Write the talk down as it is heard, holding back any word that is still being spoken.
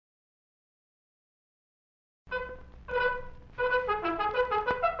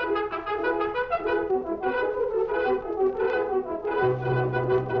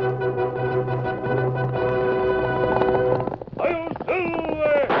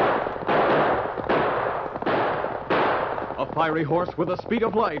fiery horse with the speed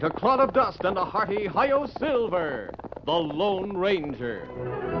of light, a cloud of dust, and a hearty Hi-Yo Silver, the Lone Ranger.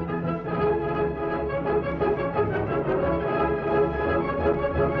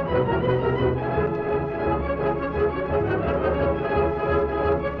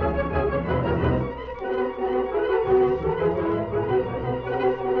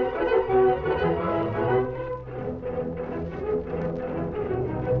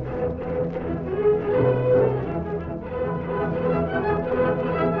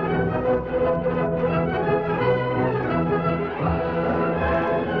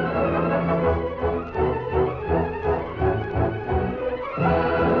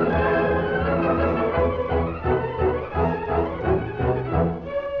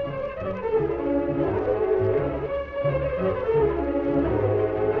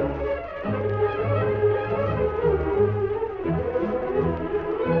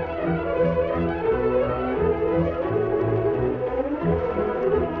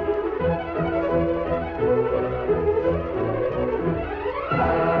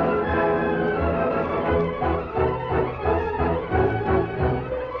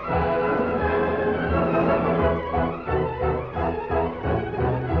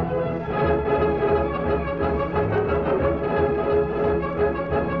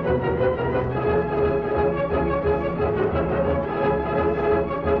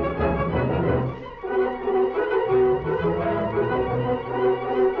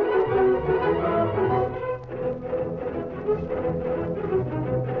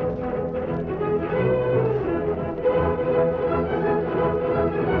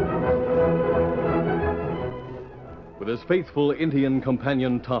 With his faithful Indian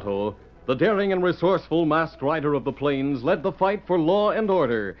companion Tonto, the daring and resourceful masked rider of the plains led the fight for law and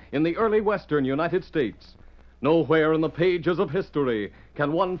order in the early western United States. Nowhere in the pages of history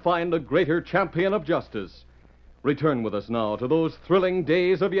can one find a greater champion of justice. Return with us now to those thrilling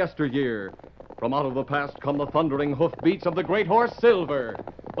days of yesteryear. From out of the past come the thundering hoofbeats of the great horse Silver.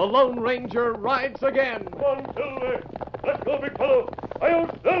 The Lone Ranger rides again. Come on, Silver. Let's go, big fellow. Hi-Yo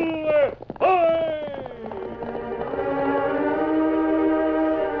Silver! Hi!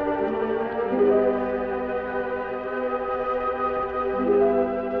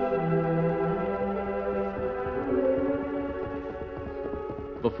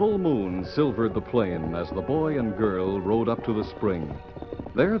 The full moon silvered the plain as the boy and girl rode up to the spring.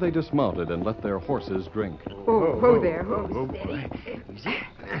 There they dismounted and let their horses drink. Oh, there. Steady.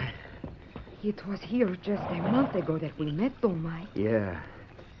 It was here just a month ago that we met, Don Mike. Yeah.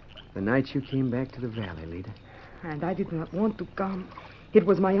 The night you came back to the valley, Lita. And I did not want to come. It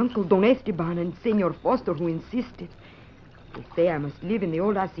was my uncle Don Esteban and Senor Foster who insisted. They say I must live in the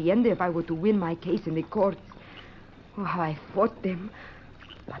old hacienda if I were to win my case in the courts. Oh, how I fought them.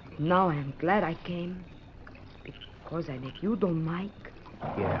 But now I am glad I came. Because I met you, Don Mike.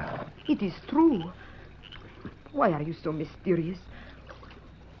 Yeah. It is true. Why are you so mysterious?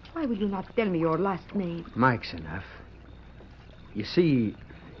 Why will you not tell me your last name? Mike's enough. You see,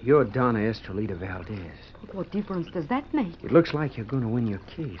 you're Donna Estrellita Valdez. What difference does that make? It looks like you're going to win your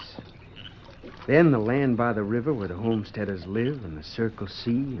case. Then the land by the river where the homesteaders live, and the Circle C,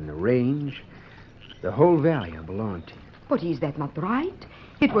 and the range, the whole valley will belong to you. But is that not right?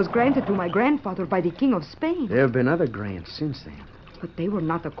 It was granted to my grandfather by the King of Spain. There have been other grants since then. But they were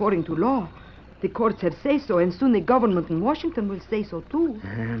not according to law. The courts have said so, and soon the government in Washington will say so, too.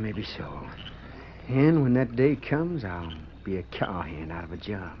 Maybe so. And when that day comes, I'll be a cowhand out of a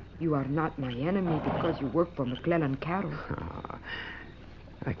job. You are not my enemy because you work for McClellan Carroll. Oh,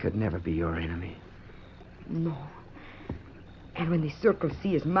 I could never be your enemy. No. And when the Circle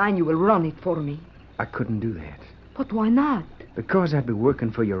C is mine, you will run it for me. I couldn't do that. But why not? Because I'd be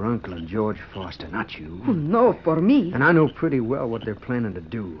working for your uncle and George Foster, not you. Oh, no, for me. And I know pretty well what they're planning to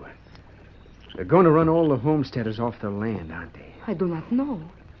do. They're going to run all the homesteaders off their land, aren't they? I do not know.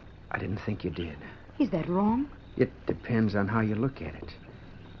 I didn't think you did. Is that wrong? It depends on how you look at it.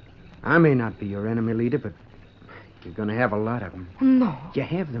 I may not be your enemy, Lita, but you're going to have a lot of them. No. You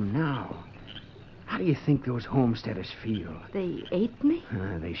have them now. How do you think those homesteaders feel? They ate me?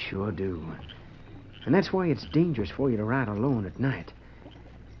 They sure do. And that's why it's dangerous for you to ride alone at night.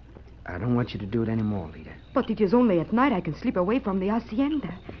 I don't want you to do it anymore, Lita. But it is only at night I can slip away from the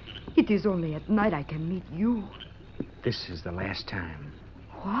hacienda. It is only at night I can meet you. This is the last time.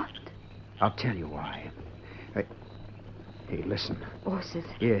 What? I'll tell you why. Hey, listen. Horses.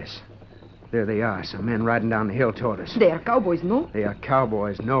 Yes. There they are, some men riding down the hill toward us. They are cowboys, no? They are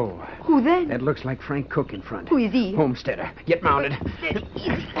cowboys, no. Who then? That looks like Frank Cook in front. Who is he? Homesteader. Get mounted.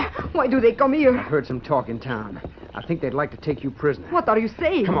 Easy. Why do they come here? I've heard some talk in town. I think they'd like to take you prisoner. What are you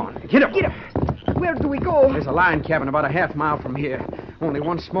saying? Come on. Get up. Get up. Where do we go? There's a lion cabin about a half mile from here. Only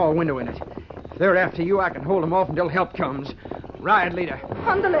one small window in it. If they're after you, I can hold them off until help comes. Ride, Lita.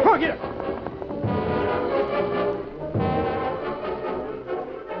 Ándale. Oh, get it.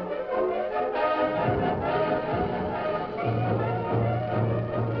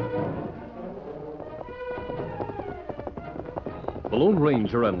 The Lone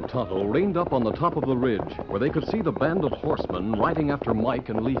Ranger and Tonto reined up on the top of the ridge, where they could see the band of horsemen riding after Mike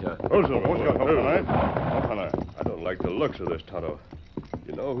and Lita. I don't like the looks of this, Tonto.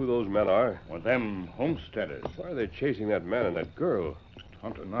 You know who those men are? Well, them homesteaders. Why are they chasing that man and that girl?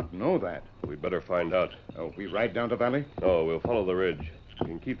 Tonto not know that. We'd better find out. Oh, we ride down the valley? No, we'll follow the ridge. We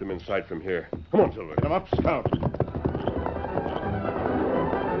can keep them in sight from here. Come on, Silver. Get them up, Scout.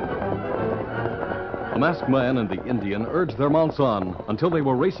 The masked man and the Indian urged their mounts on until they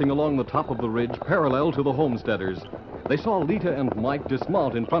were racing along the top of the ridge parallel to the homesteaders. They saw Lita and Mike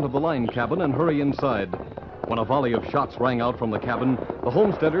dismount in front of the line cabin and hurry inside. When a volley of shots rang out from the cabin, the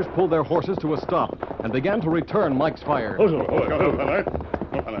homesteaders pulled their horses to a stop and began to return Mike's fire. I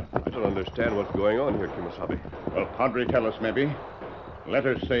don't understand what's going on here, Kimasabi. Well, Padre tell us, maybe.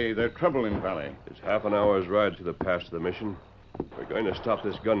 Letters say there's trouble in valley. It's half an hour's ride to the pass to the mission. We're going to stop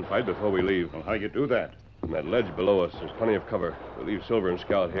this gunfight before we leave. Well, how you do that? From that ledge below us, there's plenty of cover. We'll leave Silver and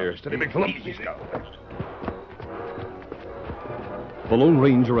Scout here. Steady, big fella. Easy, Scout. The Lone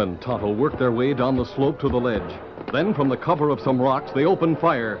Ranger and Tonto worked their way down the slope to the ledge. Then, from the cover of some rocks, they opened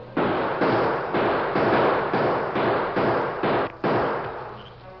fire.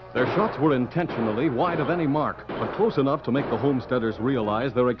 Their shots were intentionally wide of any mark, but close enough to make the homesteaders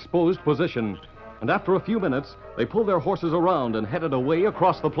realize their exposed position. And after a few minutes, they pulled their horses around and headed away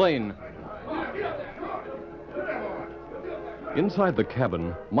across the plain. Inside the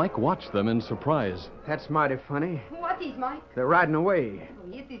cabin, Mike watched them in surprise. That's mighty funny. What is, Mike? They're riding away.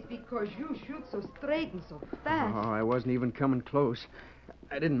 Oh, it is because you shoot so straight and so fast. Oh, I wasn't even coming close.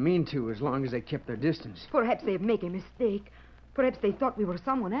 I didn't mean to, as long as they kept their distance. Perhaps they made a mistake. Perhaps they thought we were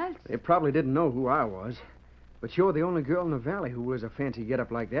someone else. They probably didn't know who I was. But you're the only girl in the valley who wears a fancy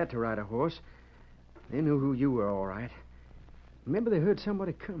get-up like that to ride a horse. They knew who you were, all right. Maybe they heard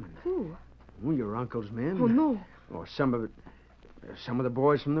somebody coming. Who? Oh, your uncle's men. Oh, no. Or some of the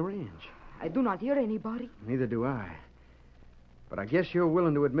boys from the range. I do not hear anybody. Neither do I. But I guess you're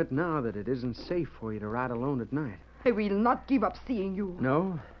willing to admit now that it isn't safe for you to ride alone at night. I will not give up seeing you.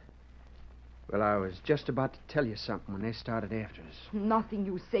 No? Well, I was just about to tell you something when they started after us. Nothing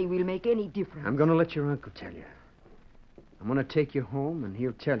you say will make any difference. I'm going to let your uncle tell you. I'm going to take you home, and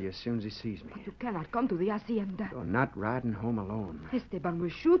he'll tell you as soon as he sees me. But you cannot come to the hacienda. You're not riding home alone. Esteban will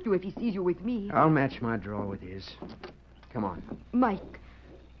shoot you if he sees you with me. I'll match my draw with his. Come on. Mike,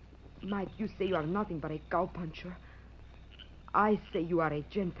 you say you are nothing but a cowpuncher. I say you are a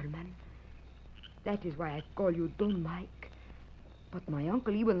gentleman. That is why I call you Don Mike. But my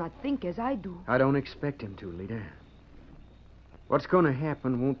uncle, he will not think as I do. I don't expect him to, Lita. What's going to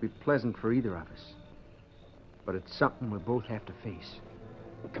happen won't be pleasant for either of us. But it's something we'll both have to face.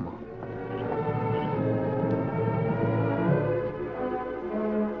 Come on.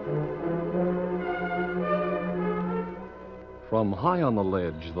 From high on the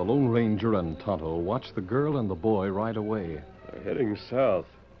ledge, the Lone Ranger and Tonto watched the girl and the boy ride away. They're heading south.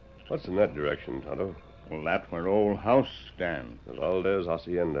 What's in that direction, Tonto? Well, that's where old house stands. The Valdez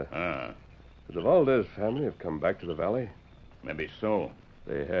Hacienda. Ah, Could the Valdez family have come back to the valley? maybe so.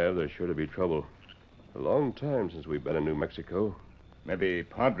 They have. There's sure to be trouble. A long time since we've been in New Mexico. Maybe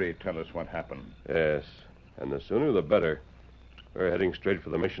Padre tell us what happened. Yes, and the sooner the better. We're heading straight for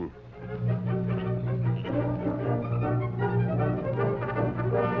the mission.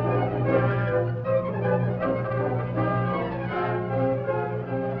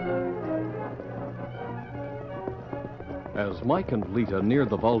 As Mike and Lita neared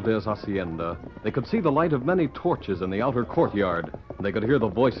the Valdez Hacienda, they could see the light of many torches in the outer courtyard. They could hear the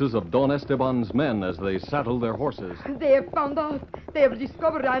voices of Don Esteban's men as they saddled their horses. They have found out. They have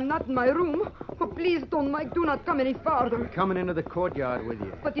discovered I am not in my room. Oh, please, Don Mike, do not come any farther. We're coming into the courtyard with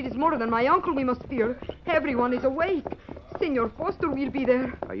you. But it is more than my uncle we must fear. Everyone is awake. Senor Foster will be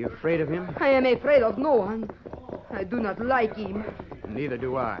there. Are you afraid of him? I am afraid of no one. I do not like him. Neither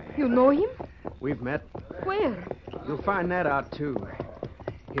do I. You know him? We've met. Where? You'll find that out, too.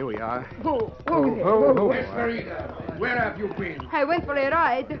 Here we are. Oh, there. Estrellita, where have you been? I went for a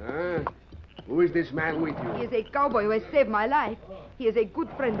ride. Who is this man with you? He is a cowboy who has saved my life. He is a good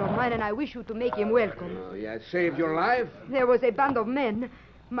friend of mine, and I wish you to make him welcome. He has saved your life? There was a band of men.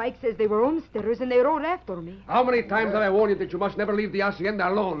 Mike says they were homesteaders, and they rode after me. How many times have I warned you that you must never leave the hacienda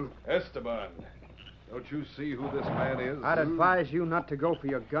alone? Esteban, Don't you see who this man is? I'd advise you not to go for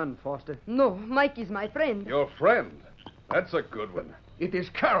your gun, Foster. No, Mike is my friend. Your friend. That's a good one. It is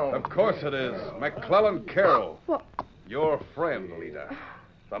Carol. Of course it is. McClellan Carroll. What? Your friend, Lita.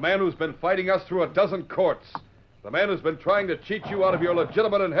 The man who's been fighting us through a dozen courts. The man who's been trying to cheat you out of your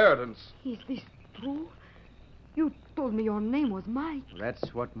legitimate inheritance. Is this true? You told me your name was Mike.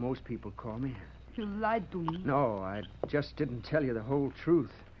 That's what most people call me. You lied to me. No, I just didn't tell you the whole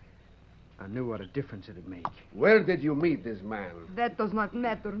truth. I knew what a difference it'd make. Where did you meet this man? That does not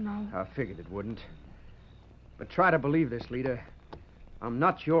matter now. I figured it wouldn't. But try to believe this, Lita. I'm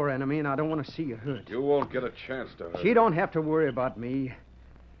not your enemy, and I don't want to see you hurt. You won't get a chance to hurt. She don't have to worry about me.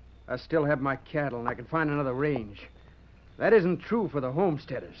 I still have my cattle, and I can find another range. That isn't true for the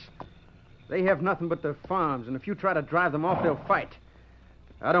homesteaders. They have nothing but their farms, and if you try to drive them off, they'll fight.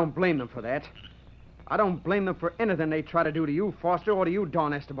 I don't blame them for that. I don't blame them for anything they try to do to you, Foster, or to you,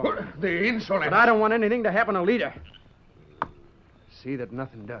 Don Esteban. The insolence. But I don't want anything to happen to Lita. See that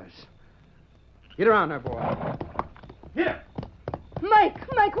nothing does. Get around there, boy. Here. Mike,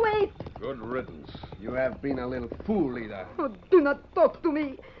 wait. Good riddance. You have been a little fool, Lita. Oh, do not talk to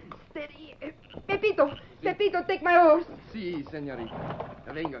me. Steady. Pepito, take my horse. Si,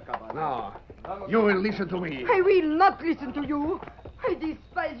 señorita. Venga, caballero. No. You will listen to me. I will not listen to you. I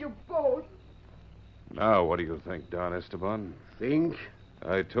despise you both. Now, what do you think, Don Esteban? Think?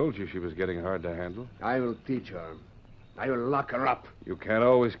 I told you she was getting hard to handle. I will teach her. I will lock her up. You can't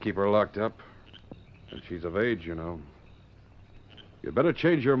always keep her locked up. And she's of age, you know. You'd better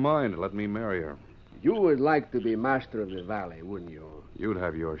change your mind and let me marry her. You would like to be master of the valley, wouldn't you? You'd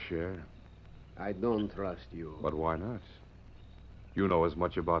have your share. I don't trust you. But why not? You know as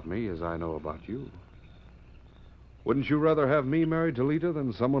much about me as I know about you. Wouldn't you rather have me married to Lita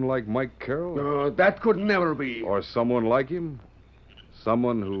than someone like Mike Carroll? No, that could never be. Or someone like him?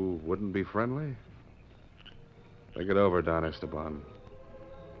 Someone who wouldn't be friendly? Think it over, Don Esteban.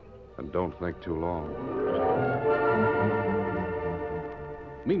 And don't think too long.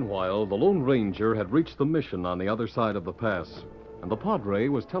 Meanwhile, the Lone Ranger had reached the mission on the other side of the pass, and the Padre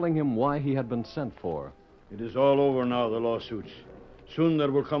was telling him why he had been sent for. It is all over now, the lawsuits. Soon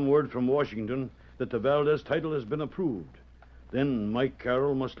there will come word from Washington that the Valdez title has been approved. Then Mike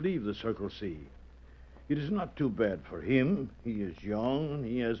Carroll must leave the Circle C. It is not too bad for him. He is young,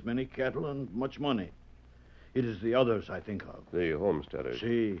 he has many cattle and much money. It is the others I think of. The homesteaders.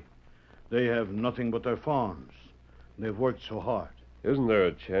 See, they have nothing but their farms. They've worked so hard. Isn't there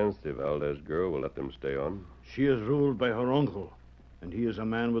a chance the Valdez girl will let them stay on? She is ruled by her uncle, and he is a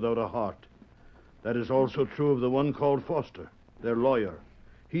man without a heart. That is also true of the one called Foster, their lawyer.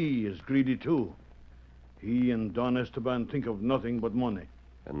 He is greedy, too. He and Don Esteban think of nothing but money.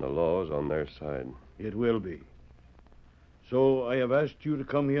 And the law is on their side. It will be. So I have asked you to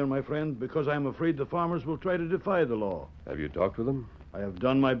come here, my friend, because I am afraid the farmers will try to defy the law. Have you talked with them? I have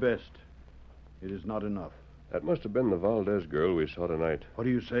done my best. It is not enough. That must have been the Valdez girl we saw tonight. What do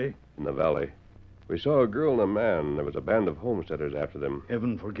you say? In the valley. We saw a girl and a man. There was a band of homesteaders after them.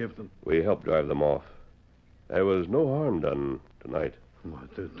 Heaven forgive them. We helped drive them off. There was no harm done tonight.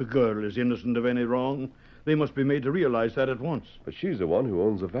 What, the girl is innocent of any wrong. They must be made to realize that at once. But she's the one who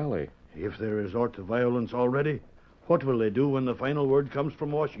owns the valley. If they resort to violence already, what will they do when the final word comes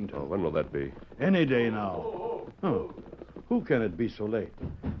from Washington? Oh, when will that be? Any day now. Oh, who can it be so late?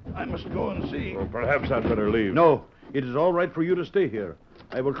 I must go and see. Well, perhaps I'd better leave. No, it is all right for you to stay here.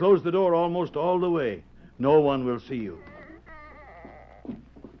 I will close the door almost all the way. No one will see you.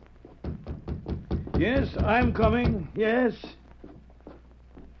 Yes, I'm coming. Yes.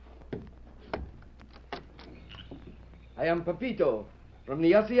 I am Pepito, from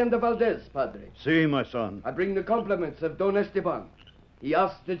the Hacienda Valdez, Padre. See, my son. I bring the compliments of Don Esteban. He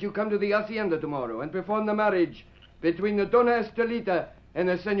asks that you come to the Hacienda tomorrow and perform the marriage between the Dona Estrellita and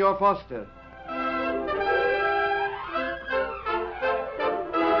the Senor Foster.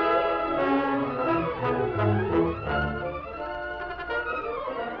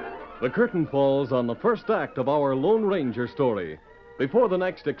 The curtain falls on the first act of our Lone Ranger story. Before the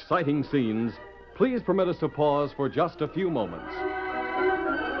next exciting scenes, please permit us to pause for just a few moments.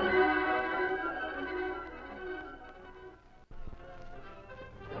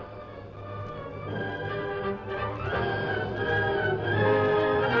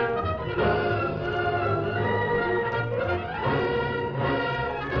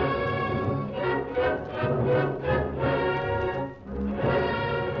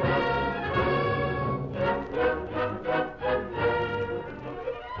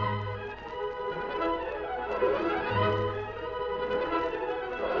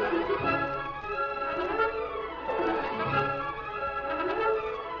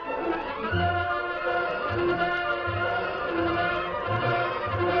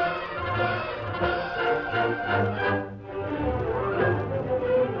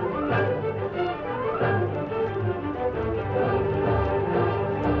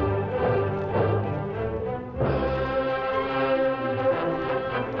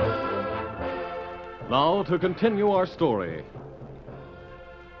 Now to continue our story.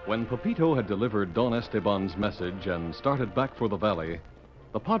 When Pepito had delivered Don Esteban's message and started back for the valley,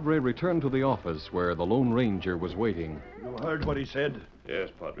 the Padre returned to the office where the Lone Ranger was waiting. You heard what he said? Yes,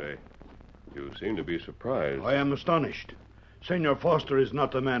 Padre. You seem to be surprised. I am astonished. Senor Foster is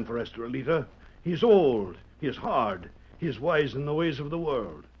not the man for Estrellita. He's old. He is hard. He is wise in the ways of the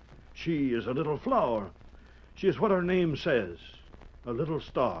world. She is a little flower. She is what her name says, a little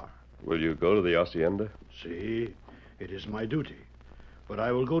star. Will you go to the hacienda? See, it is my duty. But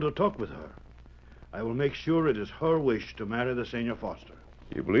I will go to talk with her. I will make sure it is her wish to marry the Senor Foster.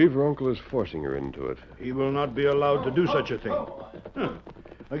 You believe her uncle is forcing her into it? He will not be allowed to do such a thing. Huh.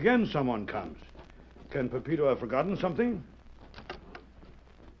 Again someone comes. Can Pepito have forgotten something?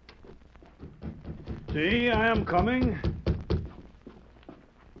 See, I am coming.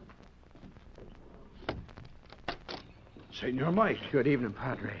 Senor Mike. Good evening,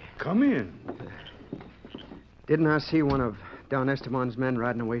 Padre. Come in. Didn't I see one of Don Esteban's men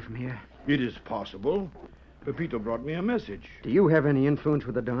riding away from here? It is possible. Pepito brought me a message. Do you have any influence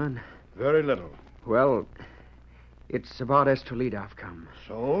with the Don? Very little. Well, it's about Estrellita I've come.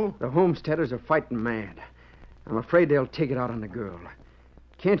 So? The homesteaders are fighting mad. I'm afraid they'll take it out on the girl.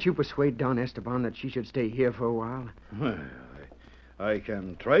 Can't you persuade Don Esteban that she should stay here for a while? Well, I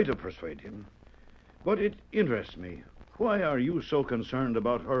can try to persuade him. But it interests me. Why are you so concerned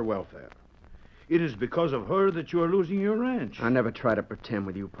about her welfare? It is because of her that you are losing your ranch. I never try to pretend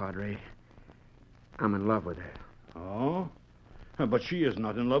with you, Padre. I'm in love with her. Oh? But she is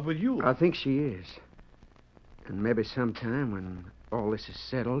not in love with you. I think she is. And maybe sometime when all this is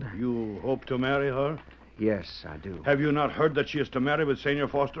settled... You hope to marry her? Yes, I do. Have you not heard that she is to marry with Senor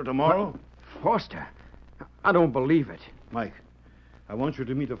Foster tomorrow? What? Foster? I don't believe it. Mike, I want you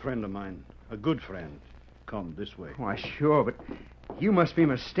to meet a friend of mine. A good friend. Come this way. Why, sure, but you must be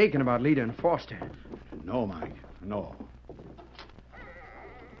mistaken about Lita and Foster. No, Mike, no.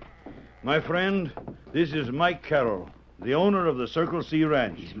 My friend, this is Mike Carroll, the owner of the Circle C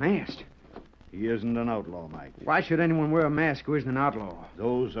Ranch. He's masked. He isn't an outlaw, Mike. Why should anyone wear a mask who isn't an outlaw?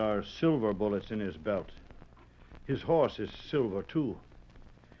 Those are silver bullets in his belt. His horse is silver, too.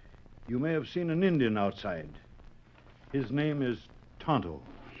 You may have seen an Indian outside. His name is Tonto.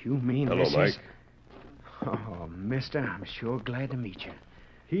 You mean Hello, this Mike. is... Oh, mister, I'm sure glad to meet you.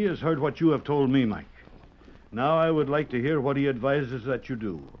 He has heard what you have told me, Mike. Now I would like to hear what he advises that you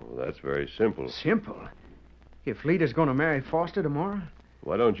do. Well, that's very simple. Simple? If Lita's going to marry Foster tomorrow?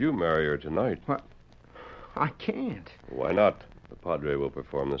 Why don't you marry her tonight? What? I can't. Why not? The Padre will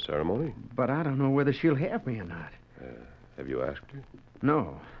perform the ceremony. But I don't know whether she'll have me or not. Have you asked her?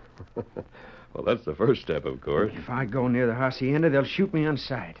 No. Well, that's the first step, of course. If I go near the hacienda, they'll shoot me on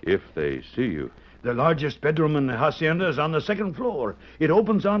sight. If they see you. The largest bedroom in the hacienda is on the second floor. It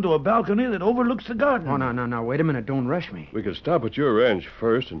opens onto a balcony that overlooks the garden. Oh, no. Wait a minute. Don't rush me. We could stop at your ranch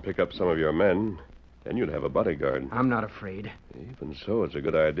first and pick up some of your men. Then you'd have a bodyguard. I'm not afraid. Even so, it's a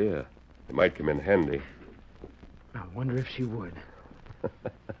good idea. It might come in handy. I wonder if she would.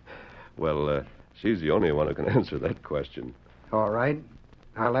 Well, she's the only one who can answer that question. All right.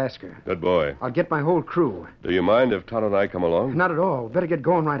 I'll ask her. Good boy. I'll get my whole crew. Do you mind if Todd and I come along? Not at all. Better get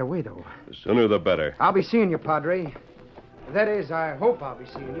going right away, though. The sooner the better. I'll be seeing you, Padre. That is, I hope I'll be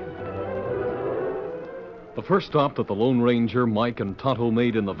seeing you. The first stop that the Lone Ranger, Mike, and Tonto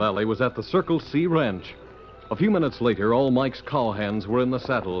made in the valley was at the Circle C Ranch. A few minutes later, all Mike's cowhands were in the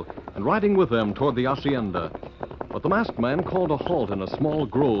saddle and riding with them toward the hacienda. But the masked man called a halt in a small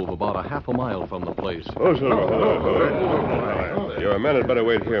grove about a half a mile from the place. Oh, Your men had better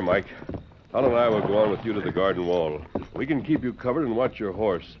wait here, Mike. Todd and I will go on with you to the garden wall. We can keep you covered and watch your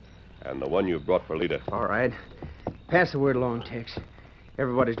horse. And the one you brought for Lita. All right. Pass the word along, Tex.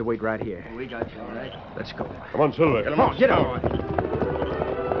 Everybody's to wait right here. We got you, all right? Let's go. Come on, Silver. Come on, get out.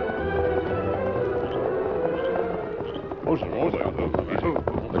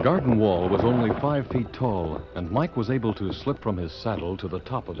 The garden wall was only 5 feet tall, and Mike was able to slip from his saddle to the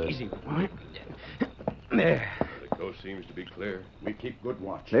top of it. Easy, boy. There. The coast seems to be clear. We keep good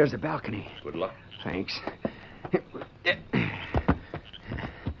watch. There's the balcony. Good luck. Thanks.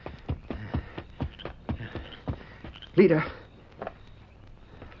 Lita.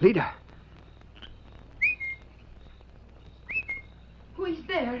 Lita. Who is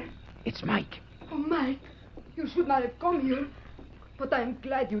there? It's Mike. Oh, Mike, you should not have come here. But I'm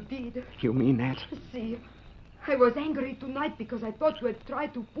glad you did. You mean that? See, I was angry tonight because I thought you had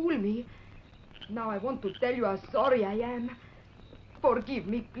tried to fool me. Now I want to tell you how sorry I am. Forgive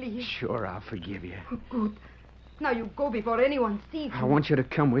me, please. Sure, I'll forgive you. Good. Now you go before anyone sees you. I want you to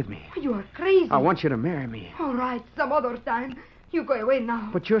come with me. You are crazy. I want you to marry me. All right, some other time. You go away now.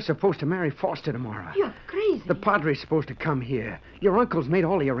 But you're supposed to marry Foster tomorrow. You're crazy. The padre's supposed to come here. Your uncle's made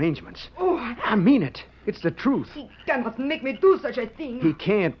all the arrangements. Oh, I mean it. It's the truth. He cannot make me do such a thing. He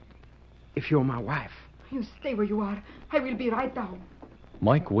can't if you're my wife. You stay where you are. I will be right down.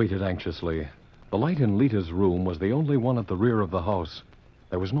 Mike waited anxiously. The light in Lita's room was the only one at the rear of the house.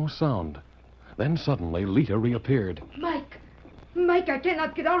 There was no sound. Then suddenly, Lita reappeared. Mike, I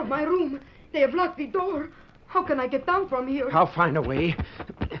cannot get out of my room. They have locked the door. How can I get down from here? I'll find a way.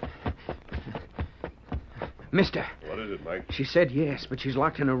 Mister. What is it, Mike? She said yes, but she's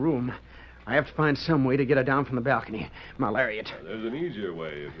locked in her room. I have to find some way to get her down from the balcony. My lariat. There's an easier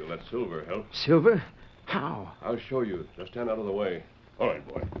way if you let Silver help. Silver? How? I'll show you. Just stand out of the way. All right,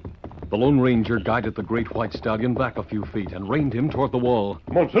 boy. The Lone Ranger guided the great white stallion back a few feet and reined him toward the wall.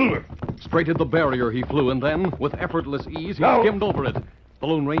 Come on, Silver. Straight at the barrier he flew, and then, with effortless ease, he Now. skimmed over it. The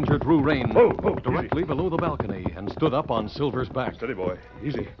Lone Ranger drew rein directly easy. below the balcony and stood up on Silver's back. Steady, boy.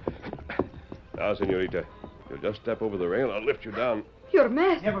 Easy. Now, senorita, you'll just step over the rail. I'll lift you down. Your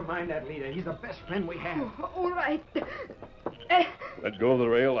mask. Never mind that, Lita. He's the best friend we have. All right. Let go of the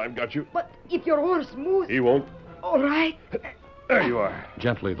rail. I've got you. But if your horse moves... He won't. All right. There you are.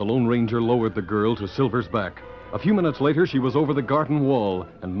 Gently, the Lone Ranger lowered the girl to Silver's back. A few minutes later, she was over the garden wall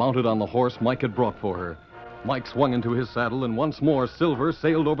and mounted on the horse Mike had brought for her. Mike swung into his saddle, and once more Silver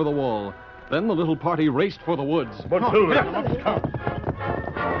sailed over the wall. Then the little party raced for the woods. Come on, Silver.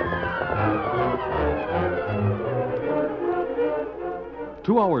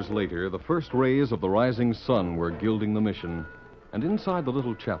 2 hours later, the first rays of the rising sun were gilding the mission. And inside the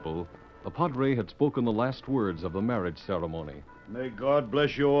little chapel, the padre had spoken the last words of the marriage ceremony. May God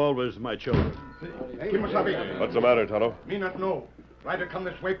bless you always, my children. What's the matter, Tonto? Me not know. Rider come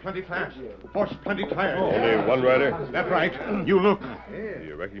this way plenty fast. Horse plenty tired. Only one rider? That's right. You look. Do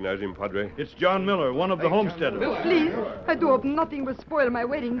you recognize him, Padre? It's John Miller, one of the homesteaders. Please, I do hope nothing will spoil my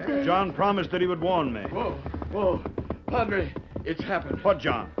wedding day. John promised that he would warn me. Oh, Padre, it's happened. What,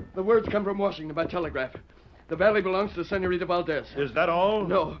 John? The words come from Washington by telegraph. The valley belongs to Senorita Valdez. Is that all?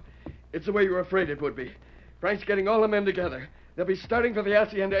 No. It's the way you were afraid it would be. Frank's getting all the men together. They'll be starting for the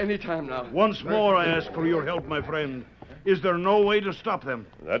hacienda any time now. Once more, I ask for your help, my friend. Is there no way to stop them?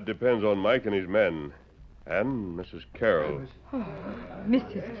 That depends on Mike and his men. And Mrs. Carroll. Oh,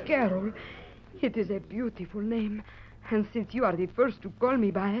 Mrs. Carroll. It is a beautiful name. And since you are the first to call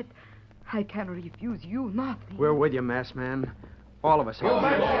me by it, I can refuse you nothing. We're with you, masked man. All of us are. All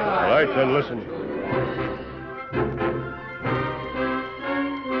right, then listen.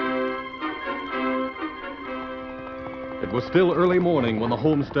 It was still early morning when the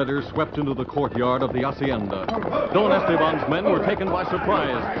homesteaders swept into the courtyard of the hacienda. Don Esteban's men were taken by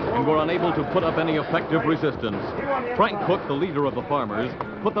surprise and were unable to put up any effective resistance. Frank Cook, the leader of the farmers,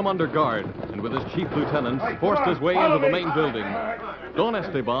 put them under guard and with his chief lieutenants forced his way into the main building. Don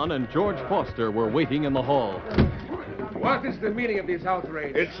Esteban and George Foster were waiting in the hall. What is the meaning of this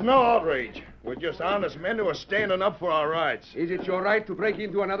outrage? It's no outrage. We're just honest men who are standing up for our rights. Is it your right to break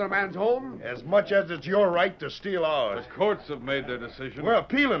into another man's home? As much as it's your right to steal ours. The courts have made their decision. We're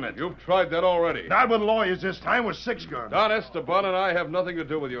appealing it. You've tried that already. Not with lawyers this time, with six guns. Don Esteban and I have nothing to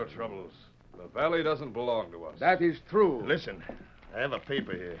do with your troubles. The valley doesn't belong to us. That is true. Listen, I have a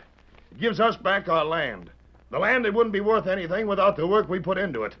paper here. It gives us back our land. The land that wouldn't be worth anything without the work we put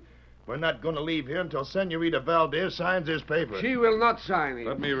into it. We're not going to leave here until Senorita Valdez signs this paper. She will not sign it.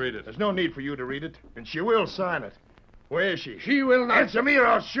 Let me read it. There's no need for you to read it, and she will sign it. Where is she? She will not. Answer me or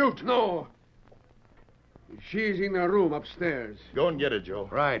I'll shoot. No. She's in her room upstairs. Go and get her, Joe.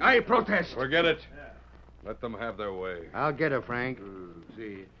 Right. I protest. Forget it. Let them have their way. I'll get her, Frank.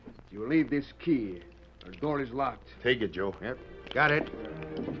 See, you leave this key. Her door is locked. Take it, Joe. Yep. Got it.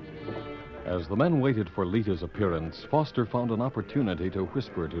 As the men waited for Lita's appearance, Foster found an opportunity to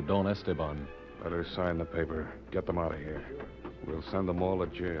whisper to Don Esteban. Let her sign the paper. Get them out of here. We'll send them all to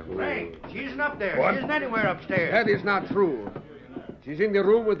jail. Frank, she isn't up there. What? She isn't anywhere upstairs. That is not true. She's in the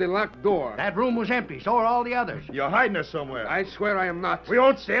room with the locked door. That room was empty. So are all the others. You're hiding her somewhere. I swear I am not. We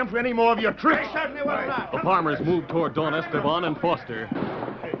won't stand for any more of your tricks. Certainly will not. The farmers moved toward Don Esteban and Foster.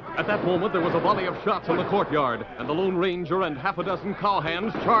 At that moment, there was a volley of shots in the courtyard, and the Lone Ranger and half a dozen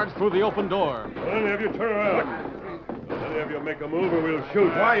cowhands charged through the open door. Let any of you turn around. Let any of you make a move or we'll shoot.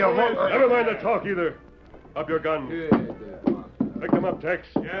 Why, you won't... Never mind the talk either. Up your guns. Pick them up, Tex.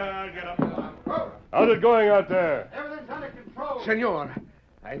 Yeah, I'll get them. How's it going out there? Everything's under control. Senor,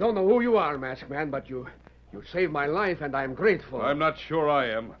 I don't know who you are, masked man, but you saved my life, and I'm grateful. I'm not sure I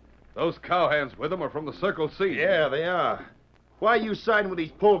am. Those cowhands with them are from the Circle C. Yeah, they are. Why are you siding with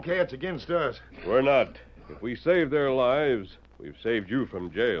these polecats against us? We're not. If we save their lives, We've saved you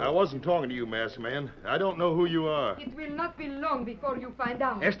from jail. I wasn't talking to you, masked man. I don't know who you are. It will not be long before you find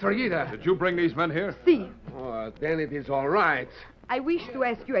out. Estrellita. Did you bring these men here? See, Oh, then it is all right. I wish to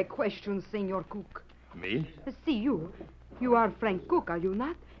ask you a question, Senor Cook. Me? See, you. You are Frank Cook, are you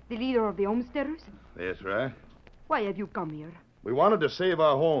not? The leader of the homesteaders? That's right. Why have you come here? We wanted to save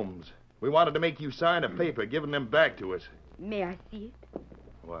our homes. We wanted to make you sign a paper giving them back to us. May I see it?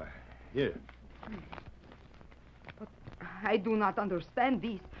 Why, here. I do not understand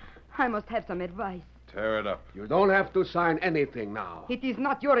this. I must have some advice. Tear it up. You don't have to sign anything now. It is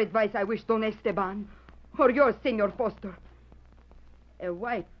not your advice I wish, Don Esteban, or yours, Senor Foster. A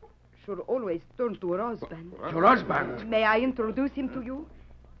wife should always turn to her husband. Your husband. May I introduce him to you?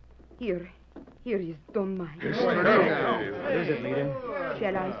 Here is Don Mike. What is it, Lita?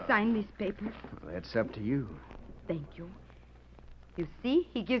 Shall I sign this paper? That's up to you. Thank you. You see,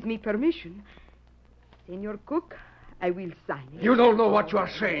 he gives me permission. Senor Cook, I will sign it. You don't know what you are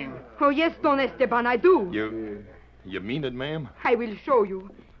saying. Oh, yes, Don Esteban, I do. You mean it, ma'am? I will show you.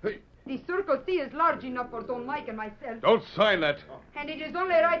 The Circle C is large enough for Don Mike and myself. Don't sign that. And it is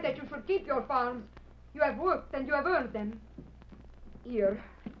only right that you should keep your farms. You have worked and you have earned them. Here.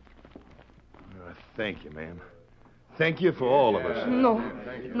 Thank you, ma'am. Thank you for all of us.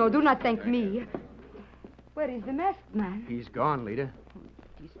 No, do not thank me. Where is the masked man? He's gone, Lita.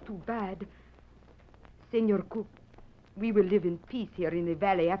 It is too bad. Senor Cook, we will live in peace here in the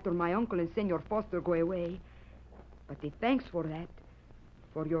valley after my uncle and Senor Foster go away. But the thanks for that,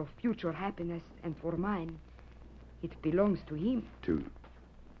 for your future happiness and for mine, it belongs to him. To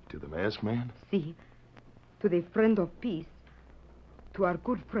the masked man? See, to the friend of peace, to our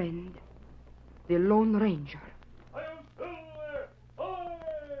good friend, the Lone Ranger.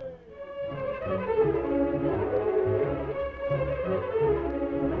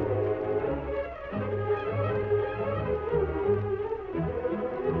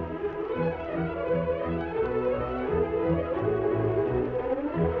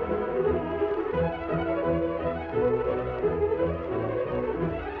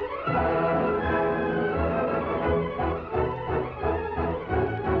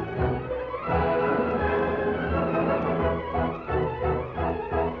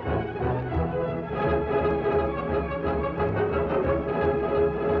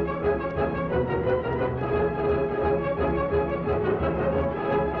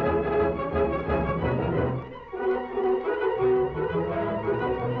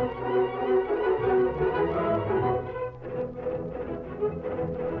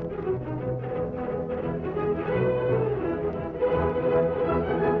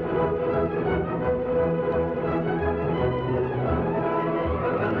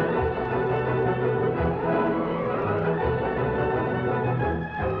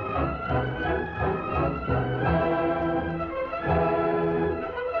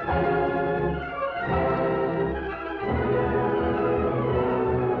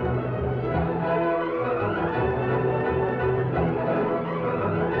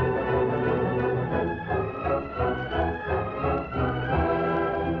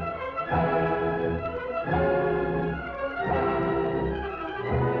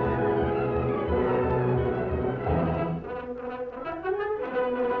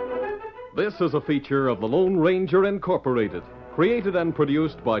 This is a feature of the Lone Ranger Incorporated, created and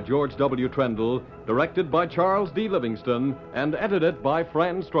produced by George W. Trendle, directed by Charles D. Livingston, and edited by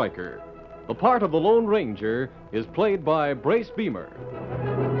Fran Stryker. The part of the Lone Ranger is played by Brace Beamer.